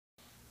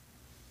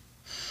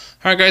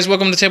Alright guys,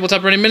 welcome to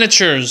Tabletop Ready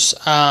Miniatures,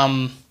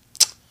 and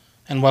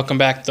welcome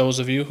back those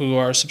of you who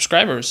are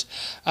subscribers.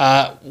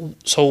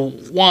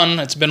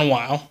 It's been a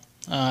while.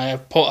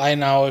 I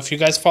know if you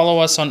guys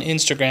follow us on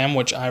Instagram,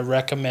 which I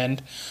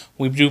recommend,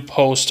 we do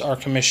post our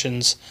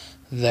commissions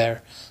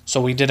there. So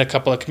we did a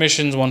couple of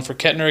commissions, one for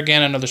Kettner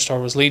again, another Star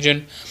Wars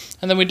Legion,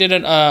 and then we did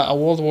a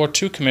World War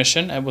II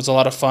commission. It was a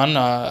lot of fun,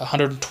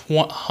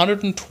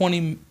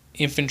 120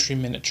 infantry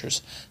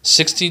miniatures,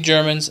 60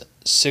 Germans,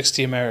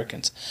 60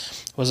 Americans.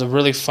 It was a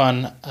really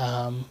fun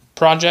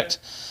project.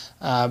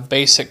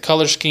 Basic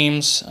color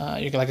schemes.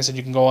 Like I said,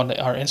 you can go on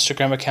our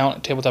Instagram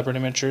account, Tabletop Ready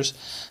Miniatures,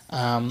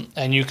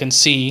 and you can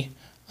see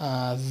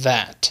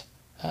that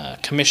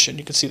commission.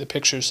 You can see the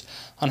pictures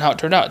on how it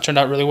turned out. It turned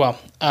out really well.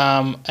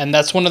 And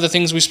that's one of the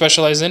things we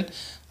specialize in,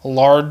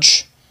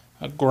 large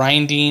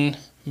grinding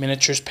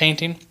miniatures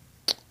painting.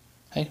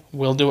 Hey,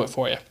 we'll do it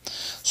for you.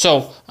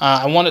 So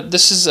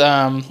this is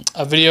a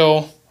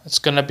video. It's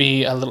going to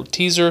be a little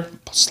teaser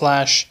 /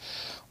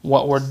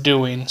 what we're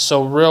doing.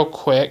 So real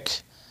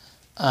quick,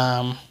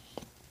 I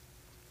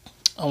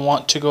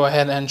want to go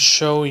ahead and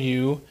show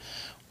you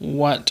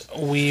what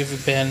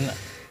we've been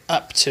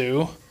up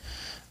to.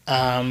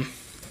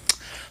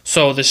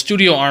 So the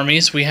studio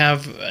armies, we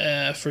have,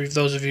 for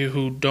those of you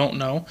who don't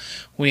know,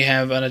 we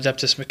have an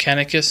Adeptus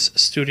Mechanicus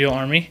studio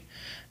army,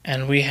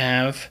 and we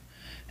have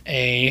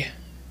a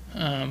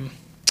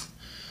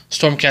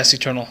Stormcast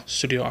Eternal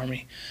studio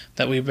army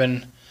that we've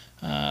been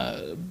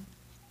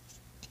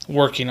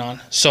working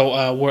on.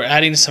 So we're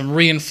adding some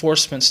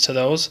reinforcements to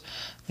those.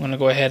 I'm going to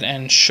go ahead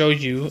and show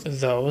you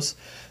those.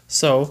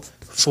 So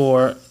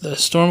for the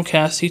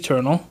Stormcast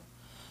Eternal,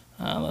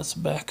 let's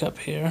back up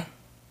here.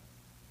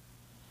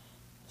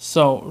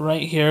 So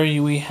right here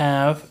we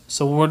have,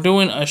 so we're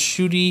doing a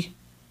shooty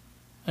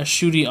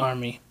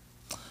army.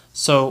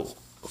 So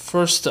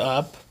first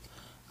up,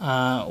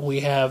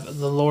 we have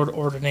the Lord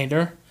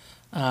Ordinator,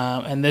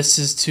 and this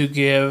is to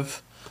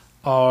give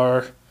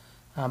our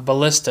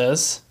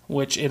ballistas,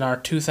 which in our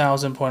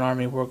 2,000 point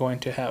army we're going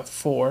to have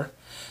 4.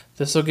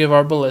 This will give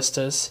our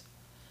ballistas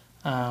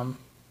the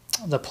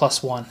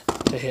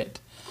 +1 to hit.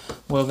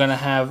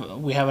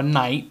 We have a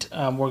knight.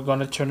 We're going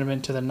to turn him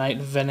into the Knight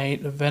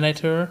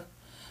Venator,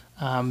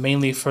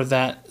 mainly for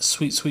that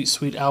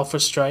sweet alpha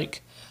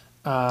strike.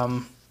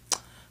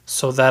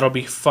 So that'll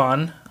be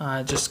fun.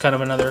 Just kind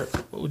of another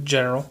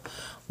general.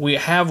 We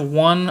have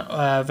one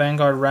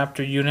Vanguard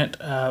Raptor unit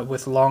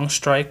with long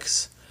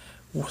strikes.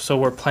 So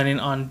we're planning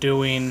on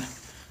doing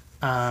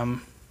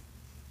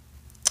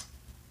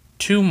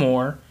 2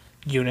 more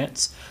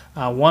units.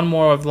 One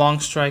more of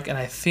long strike, and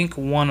I think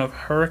one of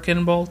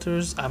hurricane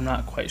bolters. I'm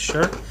not quite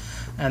sure.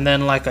 And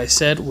then, like I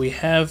said, we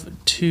have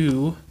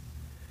 2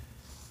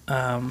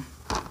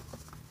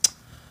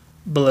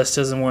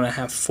 ballistas, and we're going to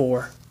have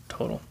 4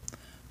 total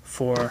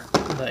for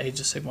the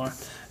Age of Sigmar.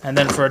 And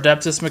then for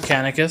Adeptus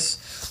Mechanicus,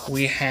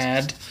 we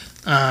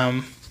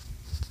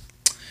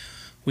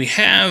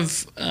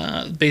have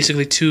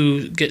basically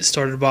 2 get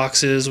started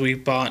boxes. We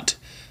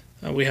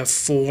have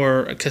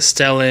 4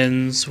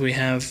 Castellans. We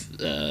have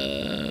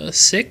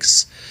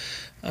 6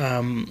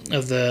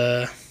 of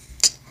the,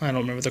 I don't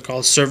remember what they're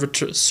called,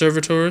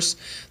 servitors,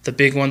 the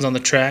big ones on the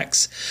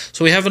tracks.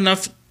 So we have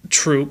enough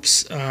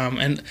troops.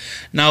 And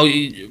now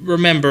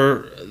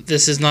remember,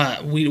 this is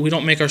not, we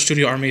don't make our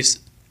studio armies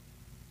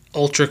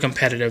ultra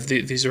competitive.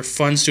 These are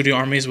fun studio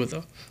armies with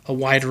a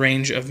wide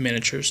range of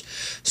miniatures.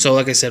 So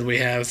like I said, we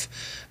have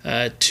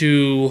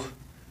 2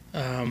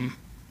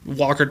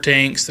 walker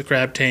tanks, the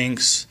crab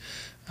tanks.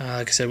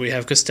 Like I said, we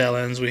have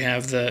Castellans, we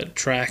have the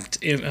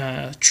tracked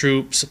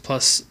troops,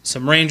 plus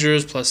some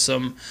Rangers, plus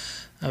some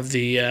of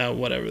the,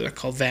 whatever they're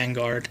called,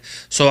 Vanguard.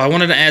 So I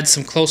wanted to add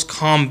some close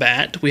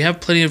combat. We have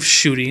plenty of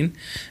shooting,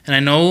 and I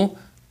know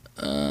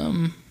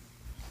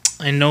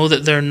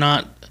that they're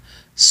not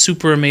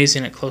super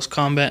amazing at close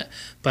combat,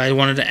 but I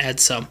wanted to add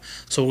some.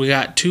 So we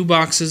got 2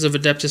 boxes of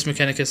Adeptus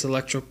Mechanicus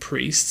Electro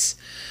Priests.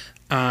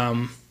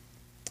 So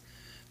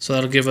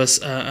that'll give us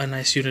a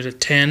nice unit of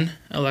 10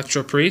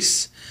 Electro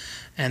Priests.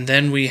 And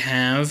then we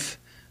have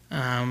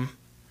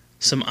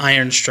some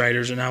Iron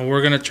Striders. And now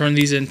we're going to turn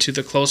these into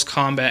the close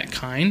combat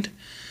kind.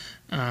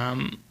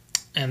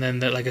 And then,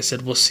 like I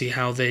said, we'll see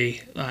how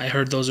they... I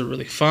heard those are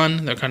really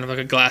fun. They're kind of like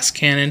a glass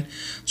cannon.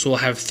 So we'll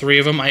have 3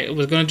 of them. I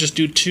was going to just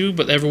do 2,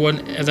 but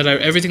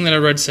everything that I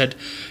read said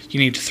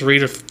you need 3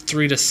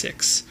 to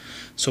 6.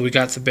 So we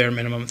got the bare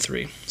minimum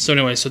 3. So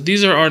anyway, so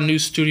these are our new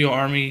studio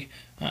army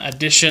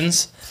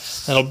additions.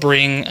 That'll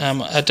bring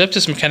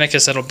Adeptus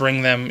Mechanicus. That'll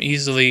bring them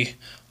easily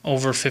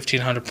over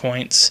 1,500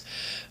 points,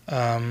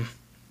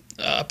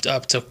 up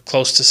to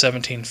close to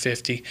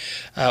 1,750.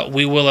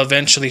 We will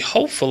eventually,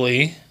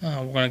 hopefully,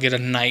 we're going to get a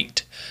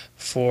knight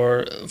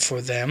for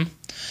them,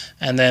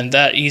 and then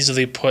that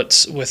easily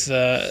puts, with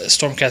the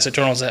Stormcast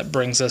Eternals, that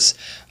brings us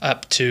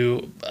up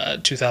to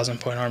 2,000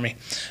 point army.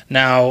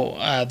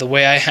 Now, the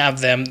way I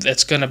have them,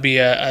 it's going to be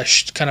a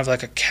kind of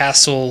like a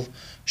castle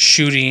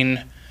shooting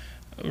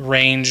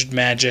ranged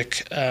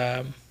magic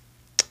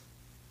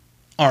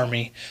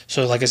army.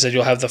 So like I said,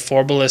 you'll have the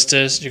 4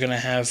 ballistas. You're going to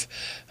have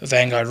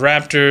Vanguard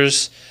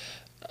Raptors.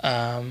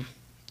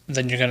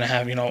 Then you're going to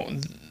have,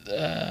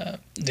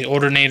 the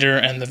Ordinator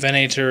and the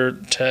Venator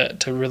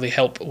to really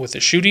help with the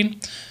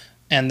shooting.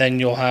 And then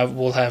we'll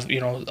have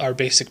our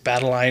basic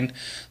battle line,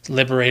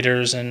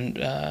 Liberators and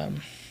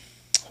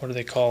what are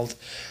they called?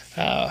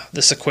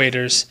 The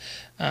Sequators.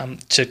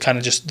 To kind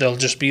of they'll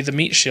just be the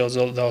meat shields.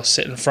 They'll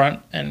sit in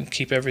front and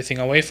keep everything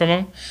away from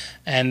them.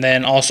 And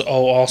then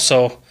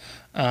also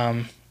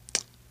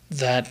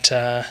that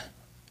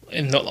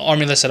in the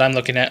army list that I'm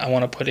looking at, I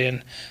want to put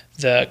in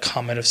the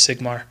Comet of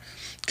Sigmar,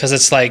 because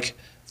it's like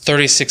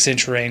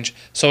 36-inch range.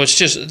 So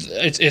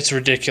it's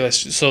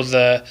ridiculous. So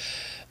the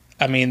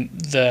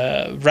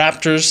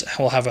Raptors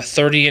will have a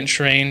 30-inch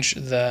range.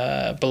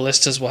 The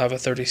Ballistas will have a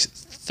 30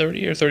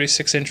 or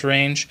 36-inch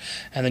range,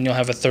 and then you'll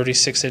have a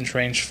 36-inch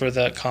range for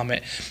the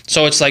Comet.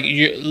 So it's like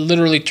you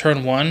literally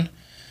turn 1,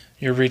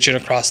 you're reaching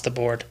across the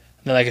board.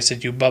 And then, like I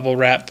said, you bubble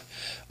wrap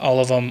all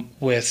of them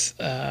with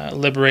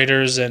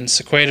Liberators and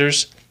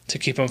Sequators to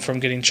keep them from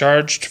getting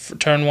charged for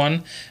turn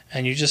 1,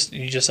 and you just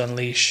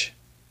unleash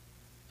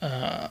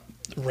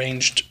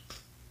ranged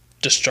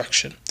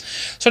destruction.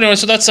 So anyway,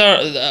 so that's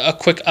a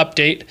quick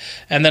update.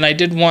 And then I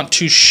did want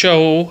to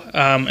show,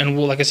 and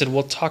like I said,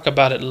 we'll talk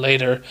about it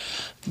later,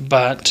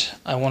 but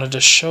I wanted to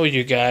show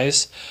you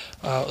guys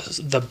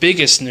the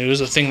biggest news,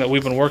 the thing that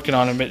we've been working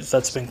on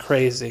that's been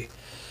crazy.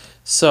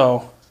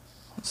 So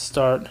let's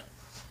start.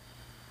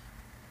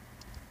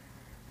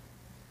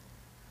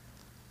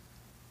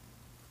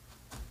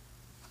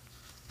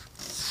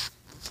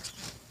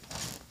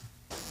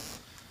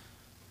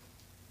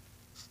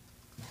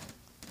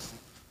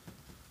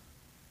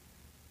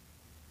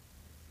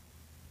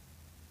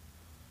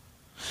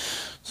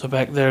 So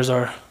back there's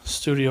our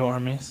studio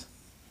armies.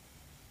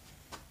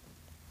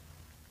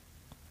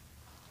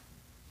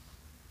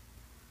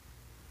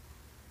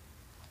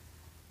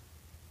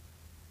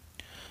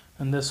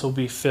 And this will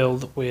be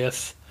filled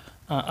with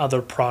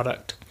other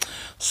product.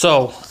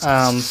 So,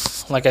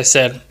 like I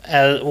said,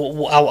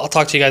 I'll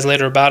talk to you guys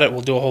later about it.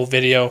 We'll do a whole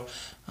video.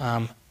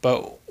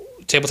 But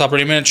Tabletop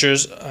Ready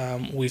Miniatures,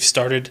 we've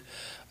started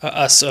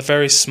a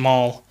very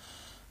small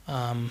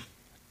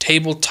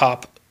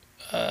tabletop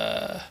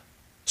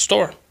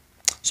store.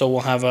 So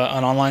we'll have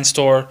an online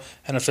store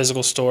and a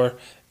physical store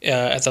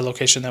at the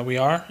location that we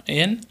are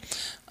in.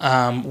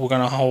 We're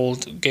going to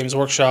hold Games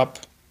Workshop,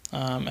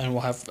 and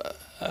we'll have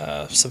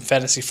some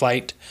Fantasy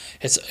Flight.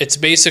 It's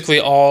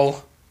basically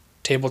all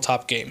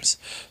tabletop games.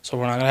 So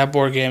we're not going to have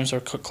board games or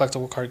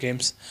collectible card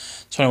games.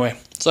 So anyway,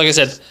 so like I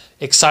said,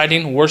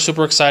 exciting. We're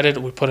super excited.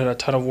 We put in a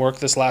ton of work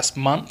this last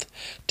month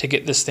to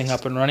get this thing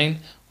up and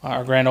running.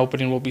 Our grand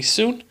opening will be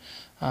soon.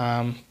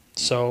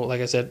 So like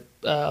I said,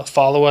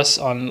 follow us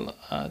on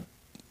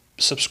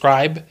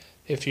subscribe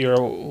if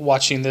you're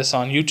watching this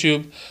on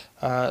YouTube.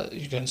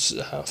 You can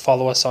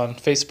follow us on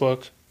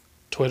Facebook,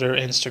 Twitter,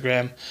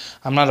 Instagram.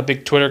 I'm not a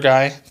big Twitter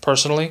guy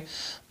personally,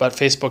 but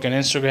Facebook and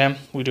Instagram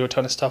we do a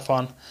ton of stuff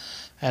on.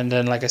 And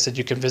then, like I said,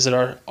 you can visit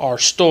our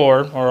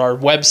store or our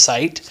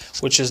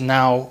website, which is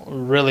now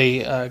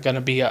really going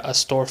to be a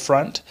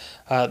storefront.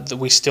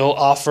 We still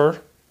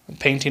offer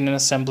painting and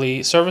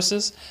assembly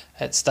services.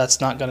 That's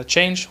not going to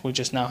change. We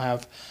just now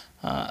have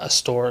a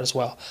store as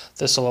well.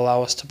 This will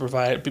allow us to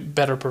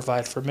better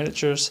provide for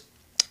miniatures,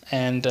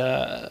 and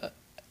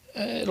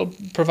it'll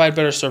provide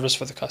better service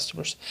for the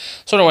customers.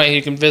 So anyway,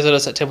 you can visit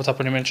us at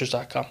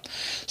tabletopminiatures.com.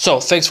 So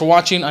thanks for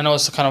watching. I know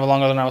it's kind of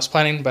longer than I was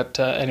planning, but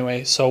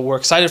anyway, so we're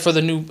excited for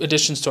the new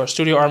additions to our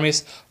studio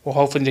armies. We're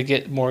hoping to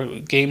get more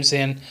games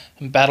in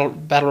and battle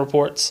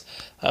reports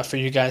for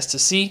you guys to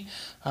see.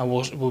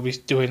 We'll be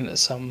doing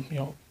some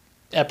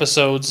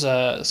episodes,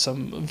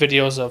 some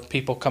videos of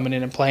people coming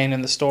in and playing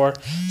in the store,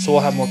 so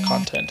we'll have more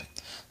content.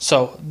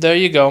 So there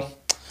you go.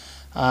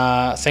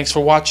 Thanks for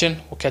watching.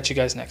 We'll catch you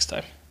guys next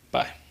time.